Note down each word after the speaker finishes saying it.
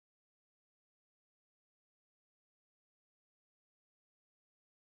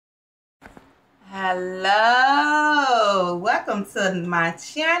Hello, welcome to my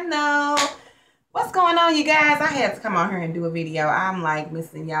channel. What's going on, you guys? I had to come on here and do a video. I'm like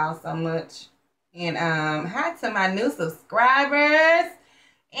missing y'all so much. And hi to my new subscribers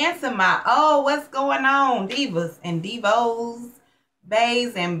and to my what's going on divas and divos,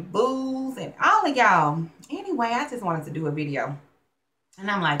 bays and boos and all of y'all. Anyway, I just wanted to do a video. And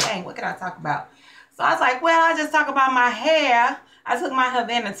I'm like, dang, what can I talk about? So I was like, well, I just talk about my hair. I took my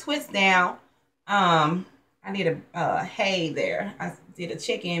Havana twist down. I did a hay there. I did a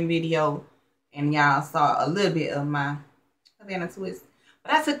check-in video and y'all saw a little bit of my Havana twist.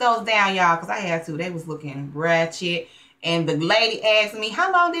 But I took those down, y'all, because I had to. They was looking ratchet. And the lady asked me,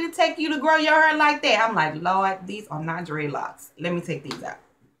 how long did it take you to grow your hair like that? I'm like, Lord, these are not dreadlocks. Let me take these out.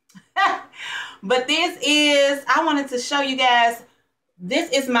 But this is, I wanted to show you guys, this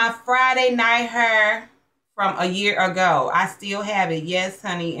is my Friday night hair from a year ago. I still have it. Yes,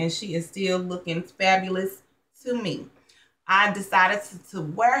 honey. And she is still looking fabulous to me. I decided to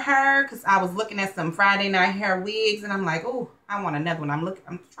wear her because I was looking at some Friday night hair wigs. And I'm like, oh, I want another one.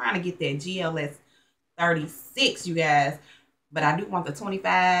 I'm trying to get that GLS50, you guys. But I do want the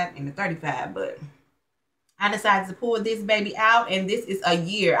 25 and the 35. But I decided to pull this baby out. And this is a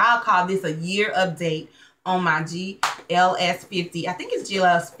year. I'll call this a year update on my GLS50. I think it's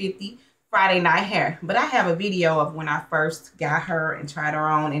GLS50 Friday night hair. But I have a video of when I first got her and tried her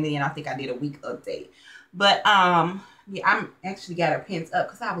on. And then I think I did a week update. But yeah, I'm actually got her pins up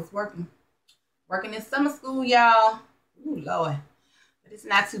because I was working in summer school, y'all. Ooh, Lord. But it's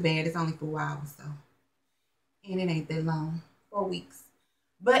not too bad. It's only 4 hours, so. And it ain't that long. 4 weeks.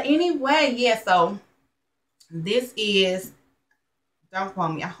 But anyway, yeah, so this is, don't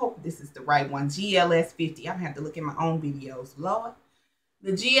quote me, I hope this is the right one, GLS50. I'm going to have to look at my own videos, Lord.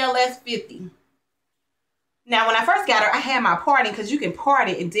 The GLS50. Now, when I first got her, I had my parting because you can part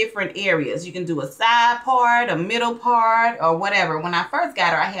it in different areas. You can do a side part, a middle part, or whatever. When I first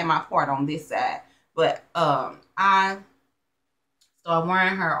got her, I had my part on this side. But I started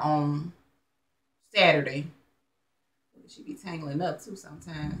wearing her on Saturday. She be tangling up too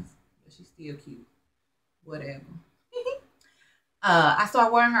sometimes, but she's still cute. Whatever. I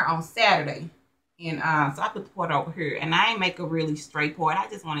started wearing her on Saturday. And so I put the part over here. And I ain't make a really straight part. I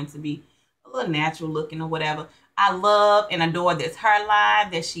just wanted to be a little natural looking or whatever. I love and adore this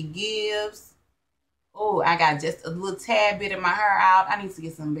hairline that she gives. Oh, I got just a little tad bit of my hair out. I need to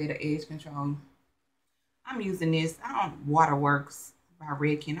get some better edge control. I'm using this. Waterworks by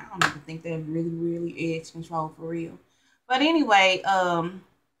Redken. I don't even think they're really edge control for real. But anyway,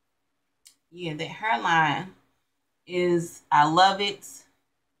 yeah, that hairline is, I love it.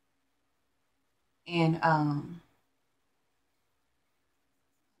 And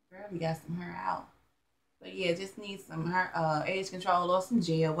barely got some hair out. But yeah, just need some hair edge control or some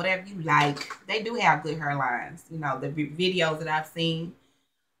gel, whatever you like. They do have good hairlines, you know, the videos that I've seen.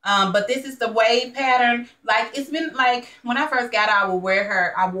 But this is the wave pattern. Like, it's been like, when I first got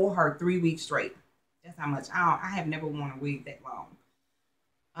her, I wore her 3 weeks straight. That's how much. I have never worn a wig that long.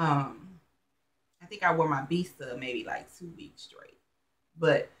 I think I wore my B-Sub maybe like 2 weeks straight.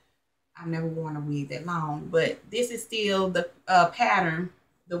 But I've never worn a wig that long. But this is still the pattern,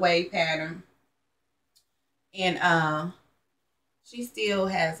 the wave pattern. And she still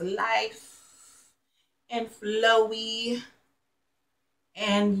has life and flowy.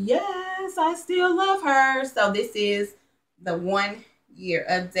 And yes, I still love her. So this is the 1 year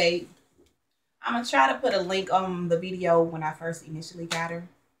update. I'm going to try to put a link on the video when I first initially got her.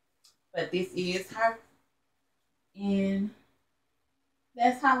 But this is her. And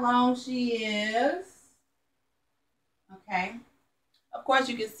that's how long she is. Okay. Of course,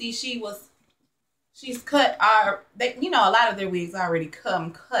 you can see she's cut you know, a lot of their wigs already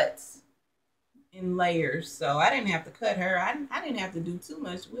come cut in layers. So I didn't have to cut her. I didn't have to do too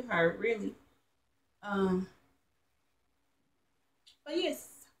much with her, really. But yes.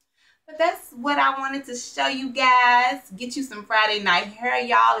 But that's what I wanted to show you guys. Get you some Friday night hair,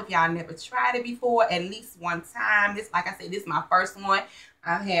 y'all. If y'all never tried it before, at least one time. This, like I said, this is my first one.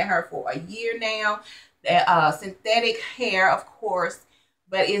 I've had her for a year now. Synthetic hair, of course,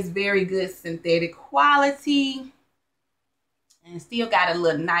 but it's very good synthetic quality. And still got a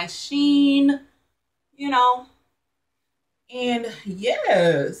little nice sheen, you know. And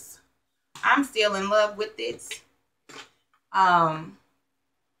yes, I'm still in love with it.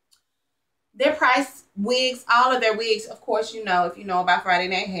 Their price wigs, all of their wigs, of course, you know, if you know about Friday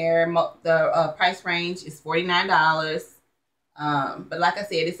night hair, the price range is $49. But like I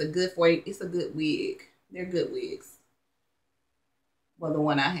said, it's a good wig. They're good wigs. Well, the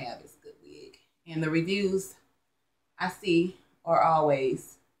one I have is a good wig. And the reviews I see are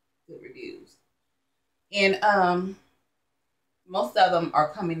always good reviews. And most of them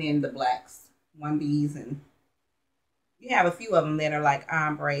are coming in the blacks, 1Bs, and you have a few of them that are like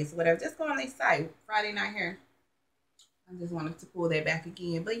ombres, whatever. Just go on their site, Friday Night Hair. I just wanted to pull that back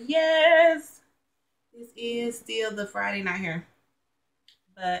again. But yes, this is still the Friday Night Hair.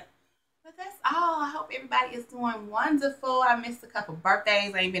 But that's all. I hope everybody is doing wonderful. I missed a couple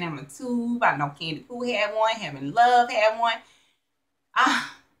birthdays. I ain't been on the tube. I know Candy Pooh had one. Having Love had one. I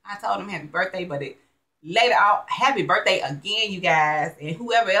told him happy birthday, but later on, happy birthday again, you guys. And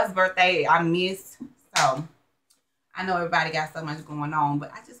whoever else's birthday I missed. So I know everybody got so much going on,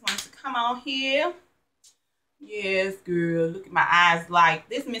 but I just wanted to come on here. Yes, girl. Look at my eyes. Like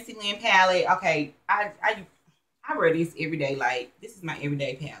this Missy Lynn palette. Okay, I wear this every day. Like this is my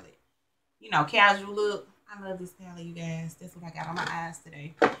everyday palette. You know, casual look. I love this palette, you guys. That's what I got on my eyes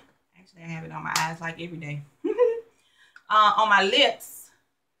today. Actually, I have it on my eyes like every day. On my lips,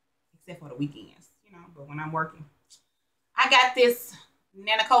 except for the weekends, you know. But when I'm working, I got this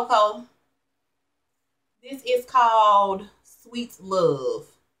Nana Coco. This is called Sweet Love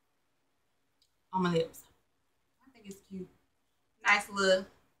on my lips. I think it's cute. Nice little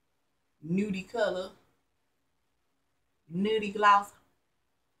nudie color. Nudie gloss.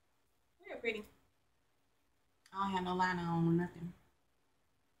 Very pretty. I don't have no liner on or nothing.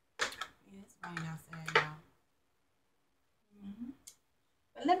 Yeah, it's raining outside, y'all.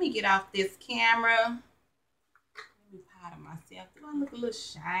 But let me get off this camera. Let me powder myself. Do I look a little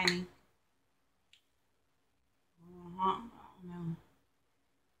shiny? I don't know.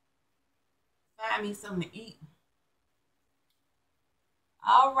 Find me something to eat.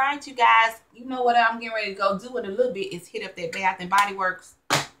 All right, you guys. You know what I'm getting ready to go do in a little bit is hit up that Bath and Body Works.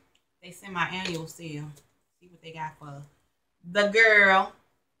 They send my annual sale. See what they got for the girl.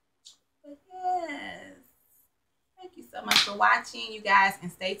 But yes. Thank you so much for watching, you guys.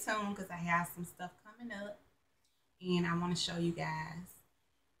 And stay tuned because I have some stuff coming up. And I want to show you guys.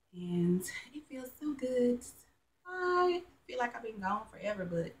 And it feels so good. I feel like I've been gone forever,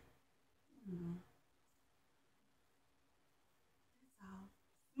 but that's all.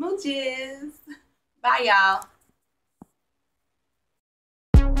 Smooches. Bye, y'all.